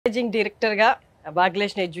Managing director గా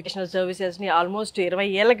Bhagyalakshmi educational services ని almost 20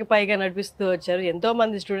 ఏళ్లకు పైగా నడిపిస్తూ వచ్చారు. ఎంతో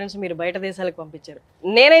మంది స్టూడెంట్స్ మీరు బయట దేశాలకు పంపించారు.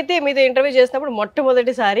 నేనైతే మీతో ఇంటర్వ్యూ చేసినప్పుడు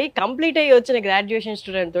మొట్టమొదటిసారి కంప్లీట్ అయ్యి వచ్చిన గ్రాడ్యుయేషన్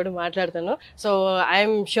స్టూడెంట్ తోటి మాట్లాడుతాను. So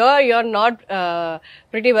I'm sure you are not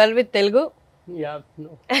pretty well with Telugu. Yeah, no.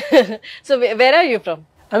 So where are you from?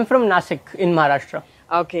 I'm from Nasik in Maharashtra.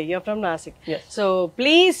 Okay, you're from Nasik. Yes. So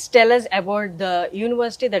please tell us about the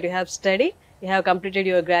university that you have studied. You have completed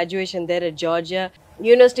your graduation there at Georgia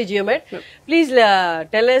University Geomedi. Yep. Please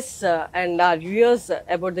tell us and our viewers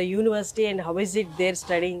about the university and how is it there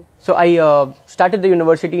studying. So I started the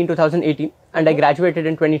university in 2018 and I graduated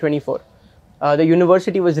in 2024. The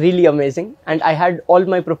university was really amazing and I had all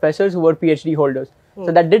my professors who were PhD holders.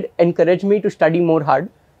 So that did encourage me to study more hard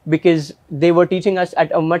because they were teaching us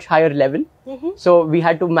at a much higher level. So we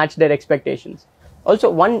had to match their expectations. Also,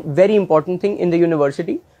 one very important thing in the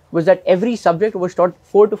university was that every subject was taught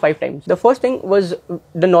 4 to 5 times. The first thing was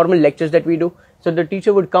the normal lectures that we do. So the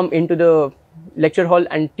teacher would come into the lecture hall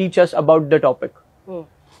and teach us about the topic.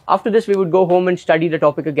 After this, we would go home and study the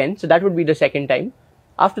topic again. So that would be the second time.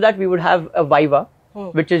 After that, we would have a viva,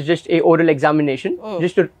 which is just a oral examination,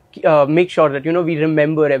 just to make sure that, you know, we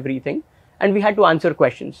remember everything. And we had to answer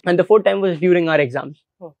questions. And the fourth time was during our exams.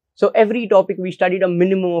 So every topic we studied a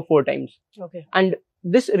minimum of 4 times. Okay. And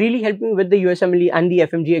this really helped me with the USMLE and the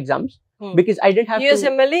FMGE exams because I didn't have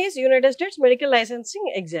USMLE is United States Medical Licensing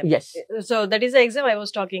Exam. Yes. So that is the exam I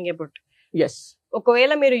was talking about. Yes.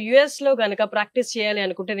 ఒకవేళ మీరు US లో కనుక practice చేయాలి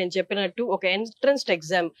అనుకుంటే నేను చెప్పినట్టు ఒక entrance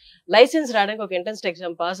exam licence రావడానికి ఒక ఎంట్రన్స్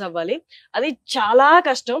ఎగ్జామ్ పాస్ అవ్వాలి. అది చాలా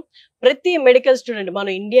కష్టం. ప్రతి మెడికల్ స్టూడెంట్ మన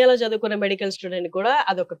ఇండియాలో చదువుకున్న మెడికల్ స్టూడెంట్ కూడా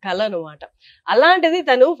అదొక కళ అనమాట. అలాంటిది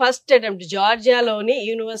తను ఫస్ట్ అటెంప్ట్ జార్జియాలోని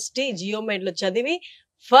యూనివర్సిటీ జియోమెడ్ లో చదివి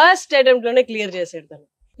ఫస్ట్ అటెంప్ట్ లోనే క్లియర్ చేసాడు తను.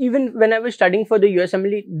 Even when I was studying for the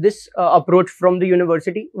USMLE, this approach from the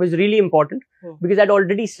university was really important because I'd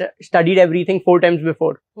already studied everything 4 times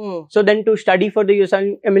before. So then to study for the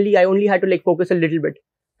USMLE, I only had to like focus a little bit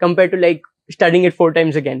compared to like studying it 4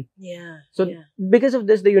 times again. Yeah. So because of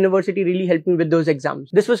this, the university really helped me with those exams.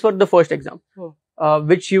 This was for the first exam,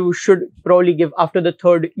 which you should probably give after the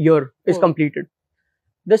 3rd year is completed.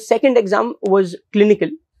 The second exam was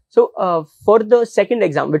clinical. So for the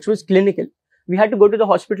second exam, which was clinical, we had to go to the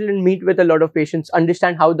hospital and meet with a lot of patients,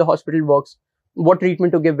 understand how the hospital works, what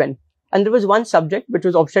treatment to give when. And there was one subject, which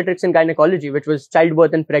was obstetrics and gynecology, which was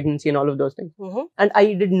childbirth and pregnancy and all of those things. And I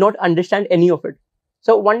did not understand any of it.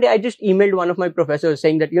 So one day I just emailed one of my professors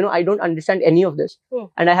saying that, you know, I don't understand any of this.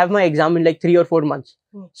 And I have my exam in like 3 or 4 months.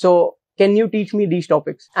 So can you teach me these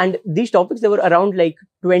topics? And these topics, they were around like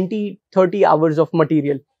 20-30 hours of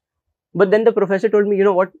material. But then the professor told me, you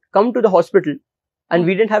know what, come to the hospital. And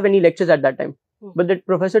we didn't have any lectures at that time. But the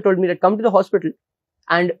professor told me that come to the hospital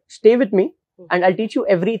and stay with me and I'll teach you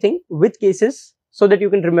everything with cases so that you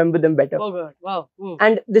can remember them better. Oh God, wow.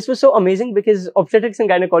 And this was so amazing because obstetrics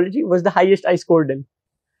and gynecology was the highest I scored in,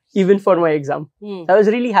 even for my exam. I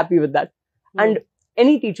was really happy with that. And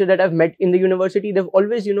any teacher that I've met in the university, they've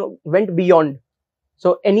always, you know, went beyond.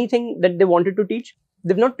 So anything that they wanted to teach,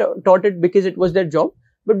 they've not taught it because it was their job,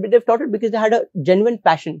 but they've taught it because they had a genuine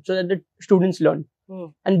passion so that the students learn.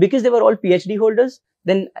 And because they were all PhD holders,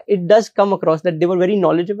 then it does come across that they were very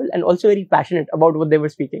knowledgeable and also very passionate about what they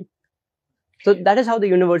were speaking. So that is how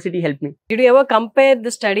the university helped me. Did you ever compare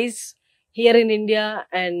the studies here in India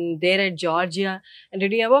and there at Georgia? And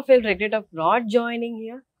did you ever feel regret of not joining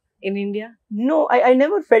here in India? No, I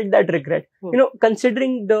never felt that regret. You know,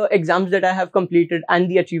 considering the exams that I have completed and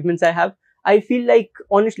the achievements I have, I feel like,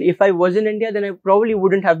 honestly, if I was in India, then I probably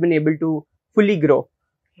wouldn't have been able to fully grow.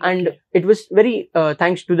 And it was very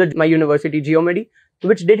thanks to my university, Geomedi,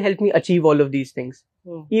 which did help me achieve all of these things.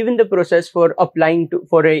 Even the process for applying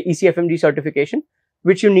for a ECFMG certification,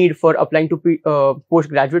 which you need for applying to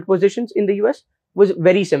postgraduate positions in the US, was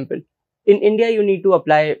very simple. In India, you need to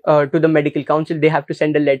apply to the medical council. They have to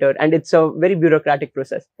send a letter and it's a very bureaucratic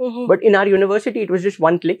process. But in our university, it was just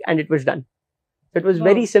one click and it was done. It was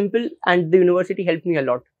very simple and the university helped me a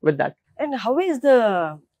lot with that. And how is the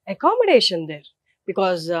accommodation there?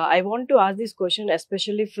 Because I want to ask this question,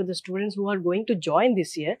 especially for the students who are going to join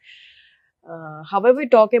this year. However, we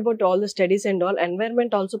talk about all the studies and all,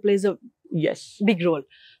 environment also plays a big role.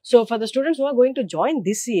 So for the students who are going to join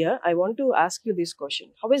this year, I want to ask you this question.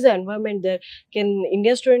 How is the environment there? Can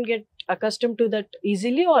Indian student get accustomed to that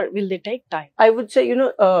easily or will they take time? I would say, you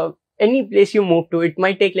know, any place you move to, it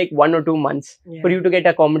might take like 1 or 2 months for you to get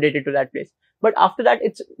accommodated to that place. But after that,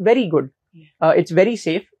 it's very good. It's very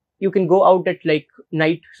safe. You can go out at like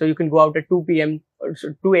night. So you can go out at 2 p.m.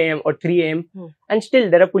 2 a.m. or 3 a.m. And still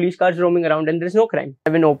there are police cars roaming around and there's no crime.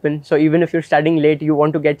 Even open. So even if you're studying late, you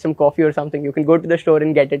want to get some coffee or something, you can go to the store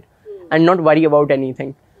and get it and not worry about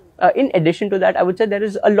anything. In addition to that, I would say there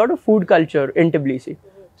is a lot of food culture in Tbilisi.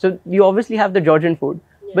 So you obviously have the Georgian food,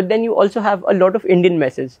 but then you also have a lot of Indian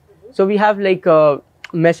messes. So we have like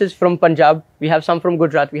messes from Punjab, we have some from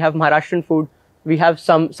Gujarat, we have Maharashtrian food, we have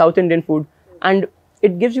some South Indian food, and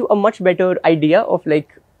it gives you a much better idea of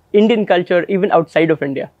like Indian culture even outside of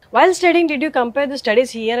India. While studying, did you compare the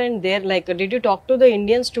studies here and there? Like, did you talk to the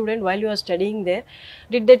Indian student while you were studying there?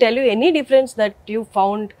 Did they tell you any difference that you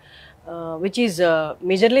found which is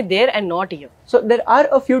majorly there and not here? So there are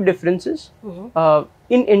a few differences.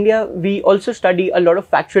 In India, we also study a lot of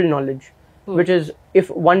factual knowledge, which is if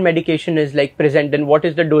one medication is like present, then what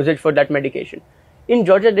is the dosage for that medication? In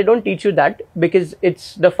Georgia, they don't teach you that because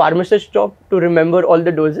it's the pharmacist's job to remember all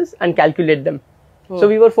the doses and calculate them. So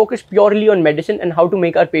we were focused purely on medicine and how to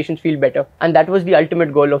make our patients feel better. And that was the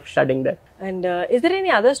ultimate goal of studying there. And is there any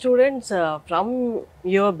other students from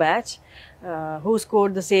your batch who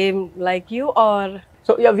scored the same like you, or?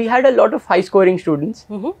 So yeah, we had a lot of high scoring students.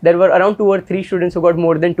 There were around 2 or 3 students who got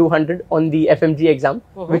more than 200 on the FMGE exam,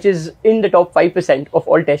 which is in the top 5% of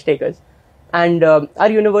all test takers. And our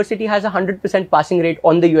university has a 100% passing rate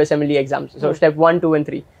on the USMLE exams. So step 1, 2 and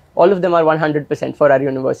 3. All of them are 100% for our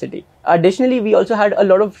university. Additionally, we also had a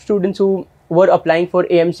lot of students who were applying for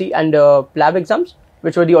AMC and PLAB exams,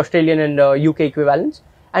 which were the Australian and UK equivalents.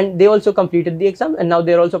 And they also completed the exam, and now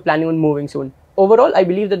they're also planning on moving soon. Overall, I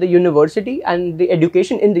believe that the university and the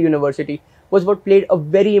education in the university was what played a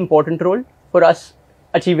very important role for us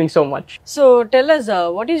achieving so much. So tell us,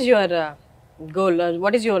 what is your goal?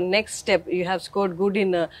 What is your next step? You have scored good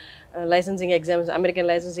in licensing exams, American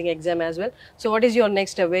licensing exam as well. So what is your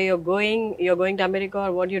next step? Where you're going? You're going to America,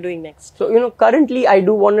 or what you're doing next? So, currently I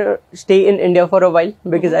do want to stay in India for a while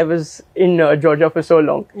because I was in Georgia for so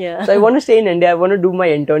long. Yeah. So I want to stay in India. I want to do my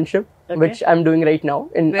internship, which I'm doing right now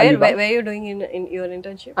in Alibag. Where are you doing in your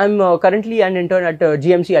internship? I'm currently an intern at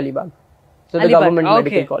GMC Alibag. So the government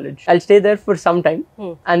medical college. I'll stay there for some time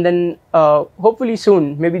and then hopefully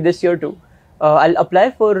soon, maybe this year too, I'll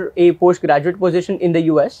apply for a postgraduate position in the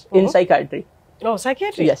US in psychiatry. Oh,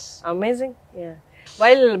 psychiatry? Yes. Amazing. Yeah.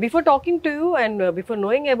 While before talking to you and before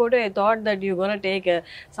knowing about it, I thought that you're going to take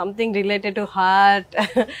something related to heart,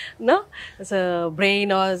 no, so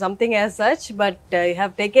brain or something as such, but you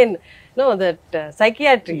have taken that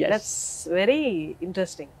psychiatry. Yes. That's very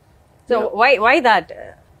interesting. So why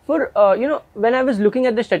that? For when I was looking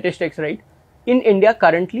at the statistics, right, in India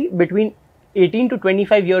currently between 18 to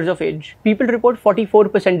 25 years of age, people report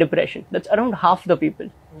 44% depression. That's around half the people.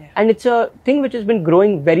 Yeah. And it's a thing which has been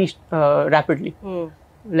growing very rapidly.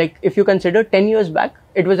 Like if you consider 10 years back,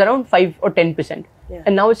 it was around 5 or 10%. Yeah.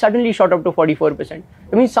 And now it's suddenly shot up to 44%.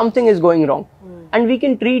 I mean, something is going wrong. And we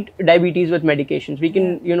can treat diabetes with medications. We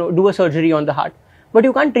can, do a surgery on the heart. But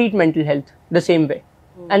you can't treat mental health the same way.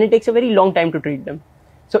 And it takes a very long time to treat them.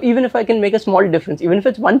 So even if I can make a small difference, even if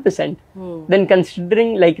it's 1%, then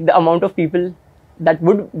considering like the amount of people that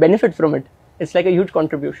would benefit from it, it's like a huge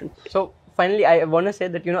contribution. So finally, I want to say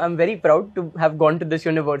that, I'm very proud to have gone to this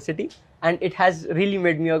university and it has really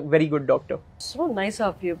made me a very good doctor. So nice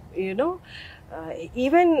of you,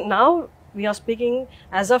 even now we are speaking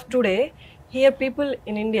as of today, here people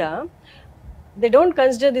in India, they don't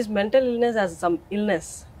consider this mental illness as some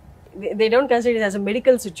illness. They don't consider it as a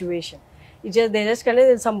medical situation. They just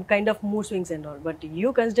consider some kind of mood swings and all. But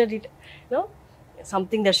you consider it,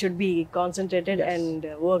 something that should be concentrated and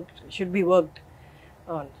should be worked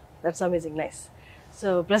on. That's amazing. Nice.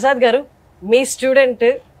 So, Prasad Garu, me student,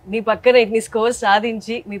 మీ పక్కన ఇన్ని scores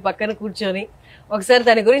సాధించి మీ పక్కన కూర్చొని ఒకసారి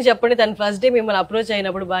తన గురించి చెప్పండి. తన ఫస్ట్ డే మిమ్మల్ని అప్రోచ్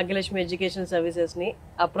అయినప్పుడు భాగ్యలక్ష్మి ఎడ్యుకేషన్ సర్వీసెస్ ని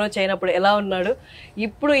అప్రోచ్ అయినప్పుడు ఎలా ఉన్నాడు,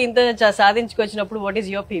 ఇప్పుడు ఇంత సాధించుకొచ్చినప్పుడు what is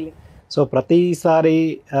your feeling? So ప్రతిసారి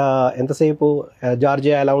ఎంతసేపు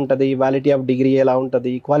జార్జియా ఎలా ఉంటుంది, వాలిటీ ఆఫ్ డిగ్రీ ఎలా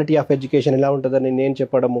ఉంటుంది, క్వాలిటీ ఆఫ్ ఎడ్యుకేషన్ ఎలా ఉంటుందని నేను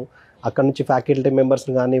చెప్పడము, అక్కడ నుంచి ఫ్యాకల్టీ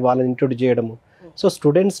మెంబర్స్ని కానీ వాళ్ళని ఇంట్రొడ్యూస్ చేయడము. సో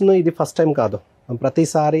స్టూడెంట్స్ను ఇది ఫస్ట్ టైం కాదు,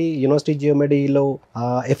 ప్రతిసారి university జియోమెడీలో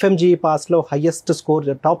FMGE పాస్లో highest score,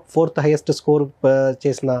 top 4th highest score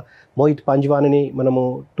చేసిన మోహిత్ పంజ్వానిని మనము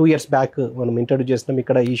 2 years బ్యాక్ మనం ఇంట్రొడ్యూస్ చేసినాం.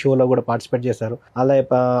 ఇక్కడ ఈ షోలో కూడా పార్టిసిపేట్ చేశారు. అలాగే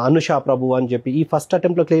అనుషా ప్రభు అని చెప్పి ఈ ఫస్ట్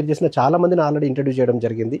అటెంప్ట్ లో క్లియర్ చేసిన చాలా మందిని ఆల్రెడీ ఇంట్రొడ్యూస్ చేయడం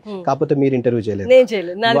జరిగింది. కాకపోతే మీరు ఇంటర్వ్యూ చేయలేదు.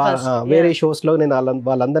 వేరే షోస్ లో నేను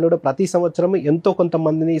వాళ్ళందరినీ కూడా ప్రతి సంవత్సరం ఎంతో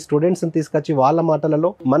కొంతమందిని స్టూడెంట్స్ తీసుకొచ్చి వాళ్ళ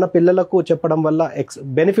మాటలలో మన పిల్లలకు చెప్పడం వల్ల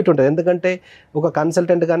బెనిఫిట్ ఉంటుంది. ఎందుకంటే ఒక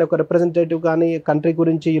కన్సల్టెంట్ కానీ ఒక రిప్రజెంటేటివ్ కానీ కంట్రీ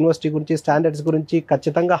గురించి, యూనివర్సిటీ గురించి, స్టాండర్డ్స్ గురించి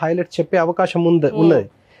ఖచ్చితంగా హైలైట్ చెప్పే అవకాశం ఉన్నది.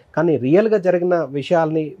 కానీ రియల్గా జరిగిన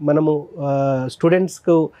విషయాల్ని మనము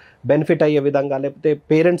స్టూడెంట్స్కు బెనిఫిట్ అయ్యే విధంగా, లేకపోతే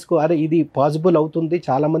పేరెంట్స్కు అరే ఇది పాసిబుల్ అవుతుంది,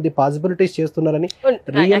 చాలా మంది పాసిబిలిటీస్ చేస్తున్నారని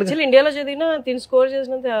ఇండియాలో చదివినా స్కోర్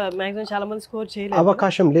చేసినంత మాక్సిమం చాలా మంది స్కోర్ చేయలేదు,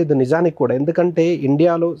 అవకాశం లేదు నిజానికి కూడా. ఎందుకంటే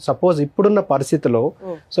ఇండియాలో సపోజ్ ఇప్పుడున్న పరిస్థితిలో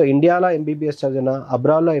సో ఇండియాలో MBBS చదివినా,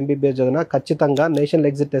 అబ్రాడ్లో MBBS చదివినా ఖచ్చితంగా నేషనల్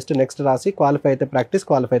ఎగ్జిట్ టెస్ట్ నెక్స్ట్ రాసి క్వాలిఫై అయితే ప్రాక్టీస్,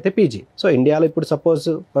 క్వాలిఫై అయితే పీజీ. సో ఇండియాలో ఇప్పుడు సపోజ్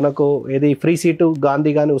మనకు ఏది ఫ్రీ సీటు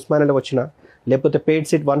గాంధీ కానీ ఉస్మానియాలో వచ్చినా, లేకపోతే పెయిడ్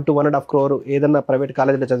సీట్ 1 to 1.5 crore ఏదన్నా ప్రైవేట్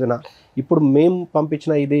కాలేజీలో చదివినా, ఇప్పుడు మేము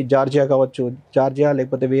పంపించిన ఇది జార్జియా కావచ్చు, జార్జియా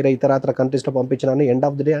లేకపోతే వేరే ఇతర కంట్రీస్లో పంపించిన end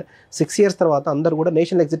of the day 6 years తర్వాత అందరూ కూడా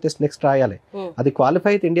నేషనల్ ఎగ్జిట్ టెస్ట్ నెక్స్ట్ రాయాలి. అది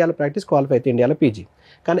క్వాలిఫై అయితే ఇండియాలో ప్రాక్టీస్, క్వాలిఫై అయితే ఇండియాలో పీజీ.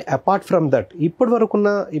 కానీ అపార్ట్ ఫ్రమ్ దట్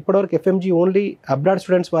ఇప్పటివరకు FMGE ఓన్లీ అబ్రాడ్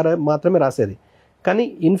స్టూడెంట్స్ వారు మాత్రమే రాసేది. కానీ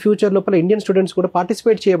ఇన్ ఫ్యూచర్ లోపల ఇండియన్ స్టూడెంట్స్ కూడా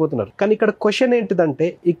పార్టిసిపేట్ చేయబోతున్నారు. కానీ ఇక్కడ క్వశ్చన్ ఏంటిదంటే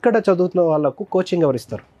ఇక్కడ చదువుతున్న వాళ్ళకు కోచింగ్ ఎవరు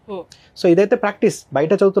ఇస్తారు? సో ఇదైతే ప్రాక్టీస్,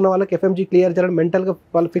 బయట చదువుతున్న వాళ్ళకి FMGE క్లియర్ చేయడం మెంటల్గా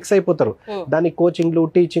వాళ్ళు ఫిక్స్ అయిపోతారు. దానికి కోచింగ్లు,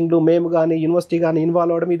 టీచింగ్లు, మేము కానీ యూనివర్సిటీ కానీ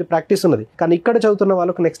ఇన్వాల్వ్ అవ్వడం ఇది ప్రాక్టీస్ ఉన్నది. కానీ ఇక్కడ చదువుతున్న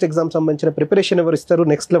వాళ్ళకు నెక్స్ట్ ఎగ్జామ్ సంబంధించిన ప్రిపరేషన్ ఎవరు ఇస్తారు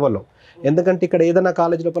నెక్స్ట్ లెవెల్లో? ఎందుకంటే ఇక్కడ ఏదైనా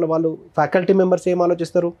కాలేజ్ లోపల వాళ్ళు ఫ్యాకల్టీ మెంబర్స్ ఏం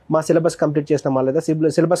ఆలోచిస్తారు? మా సిలబస్ కంప్లీట్ చేసినామా లేదా,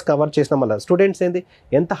 సిలబస్ కవర్ చేసినామా లేదా, స్టూడెంట్స్ ఏంది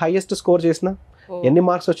ఎంత హైయెస్ట్ స్కోర్ చేసినా, ఎన్ని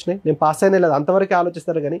మార్క్స్ వచ్చినాయి, నేను పాస్ అయినా లేదా, అంతవరకు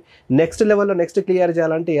ఆలోచిస్తారు. కానీ నెక్స్ట్ లెవెల్లో నెక్స్ట్ క్లియర్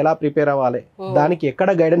చేయాలంటే ఎలా ప్రిపేర్ అవ్వాలి, దానికి ఎక్కడ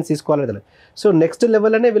గైడెన్స్ తీసుకోవాలి తెలియదు. సో నెక్స్ట్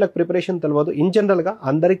లెవెల్ అనే వీళ్ళకి ప్రిపరేషన్ తెలియదు. ఇన్ జనరల్ గా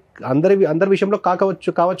అందరి విషయంలో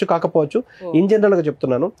కాకపోవచ్చు, ఇన్ జనరల్ గా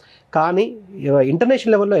చెప్తున్నాను. కానీ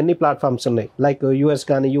ఇంటర్నేషనల్ లెవెల్లో ఎన్ని ప్లాట్ఫామ్స్ ఉన్నాయి, లైక్ US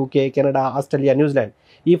కానీ, UK, కెనడా, ఆస్ట్రేలియా, న్యూజిలాండ్,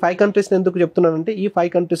 ఈ 5 countries ఎందుకు చెప్తున్నానంటే ఈ 5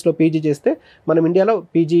 countries లో పీజీ చేస్తే మనం ఇండియాలో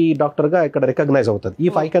పీజీ డాక్టర్గా ఇక్కడ రికగ్నైజ్ అవుతుంది. ఈ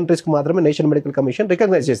 5 countries కి మాత్రమే నేషనల్ మెడికల్ కమిషన్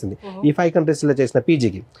రికగ్నైజ్ చేసింది ఈ 5 countries లో చేసిన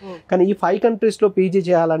పీజీకి. కానీ ఈ 5 countries లో పీజీ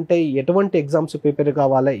చేయాలంటే ఎటువంటి ఎగ్జామ్స్ ప్రిపేర్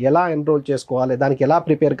కావాలి, ఎలా ఎన్రోల్ చేసుకోవాలి, దానికి ఎలా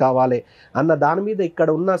ప్రిపేర్ కావాలి అన్న దాని మీద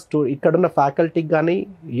ఇక్కడున్న ఫ్యాకల్టీకి కానీ,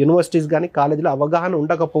 యూనివర్సిటీస్ కానీ, కాలేజీలో అవగాహన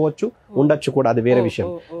ఉండొచ్చు కూడా, అది వేరే విషయం.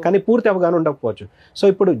 కానీ పూర్తి అవగాహన ఉండకపోవచ్చు. సో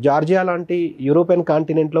ఇప్పుడు జార్జియా లాంటి యూరోపియన్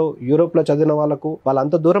కాంటినెంట్ లో, యూరోప్ లో చదివిన వాళ్ళకు,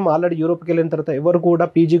 వాళ్ళంత దూరం ఆల్రెడీ యూరోప్కి వెళ్ళిన తర్వాత ఎవరు కూడా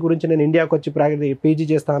పీజీ గురించి నేను ఇండియాకి వచ్చి పీజీ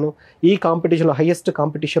చేస్తాను, ఈ కాంపిటీషన్లో హైయెస్ట్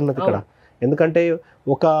కాంపిటీషన్ ఉన్నది ఇక్కడ. ఎందుకంటే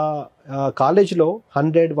ఒక కాలేజ్లో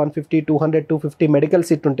 100, 150, 200, 250 మెడికల్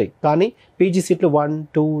సీట్లు ఉంటాయి. కానీ పీజీ సీట్లు 1,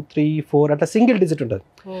 2, 3, 4 అట్లా సింగిల్ డిజిట్ ఉంటుంది.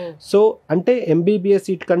 సో అంటే MBBS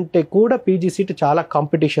సీట్ కంటే కూడా పీజీ సీట్ చాలా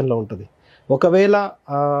కాంపిటీషన్లో ఉంటుంది. ఒకవేళ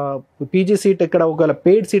పీజీ సీట్ ఇక్కడ ఒకవేళ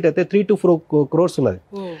పెయిడ్ సీట్ అయితే 3 to 4 crores ఉన్నది.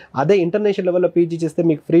 అదే ఇంటర్నేషనల్ లెవెల్లో పీజీ చేస్తే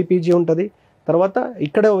మీకు ఫ్రీ పీజీ ఉంటుంది. తర్వాత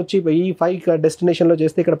ఇక్కడ వచ్చి ఈ 5 డెస్టినేషన్లో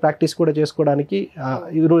చేస్తే ఇక్కడ ప్రాక్టీస్ కూడా చేసుకోవడానికి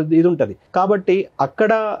ఇది ఉంటుంది. కాబట్టి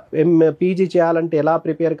అక్కడ పీజీ చేయాలంటే ఎలా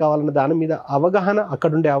ప్రిపేర్ కావాలన్న దాని మీద అవగాహన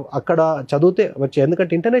అక్కడ చదివితే వచ్చే,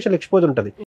 ఎందుకంటే ఇంటర్నేషనల్ ఎక్స్పోజ్ ఉంటుంది.